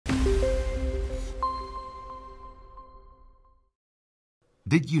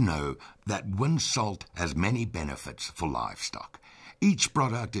Did you know that WinSalt has many benefits for livestock? Each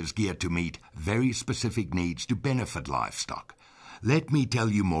product is geared to meet very specific needs to benefit livestock. Let me tell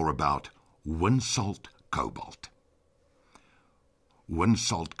you more about WinSalt Cobalt.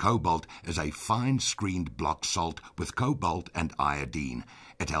 WinSalt Cobalt is a fine-screened block salt with cobalt and iodine.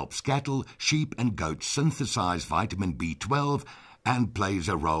 It helps cattle, sheep and goats synthesize vitamin B12 and plays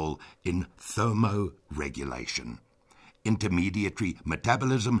a role in thermoregulation, intermediary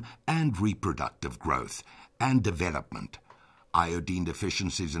metabolism and reproductive growth and development. Iodine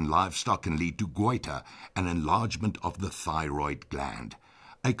deficiencies in livestock can lead to goiter, an enlargement of the thyroid gland,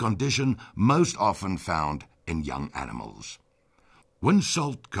 a condition most often found in young animals.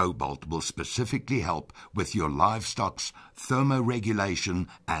 WinSalt Cobalt will specifically help with your livestock's thermoregulation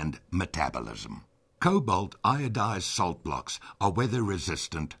and metabolism. Cobalt iodized salt blocks are weather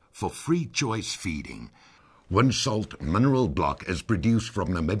resistant for free choice feeding. WinSalt mineral block is produced from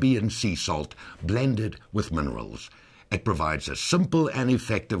Namibian sea salt blended with minerals. It provides a simple and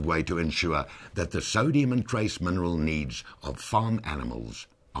effective way to ensure that the sodium and trace mineral needs of farm animals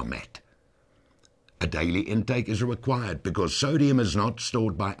are met. A daily intake is required because sodium is not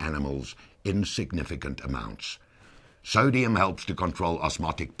stored by animals in significant amounts. Sodium helps to control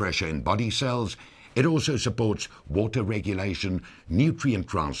osmotic pressure in body cells. It also supports water regulation, nutrient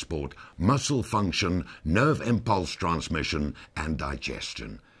transport, muscle function, nerve impulse transmission, and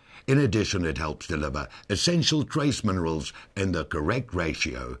digestion. In addition, it helps deliver essential trace minerals in the correct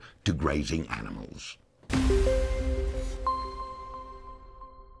ratio to grazing animals.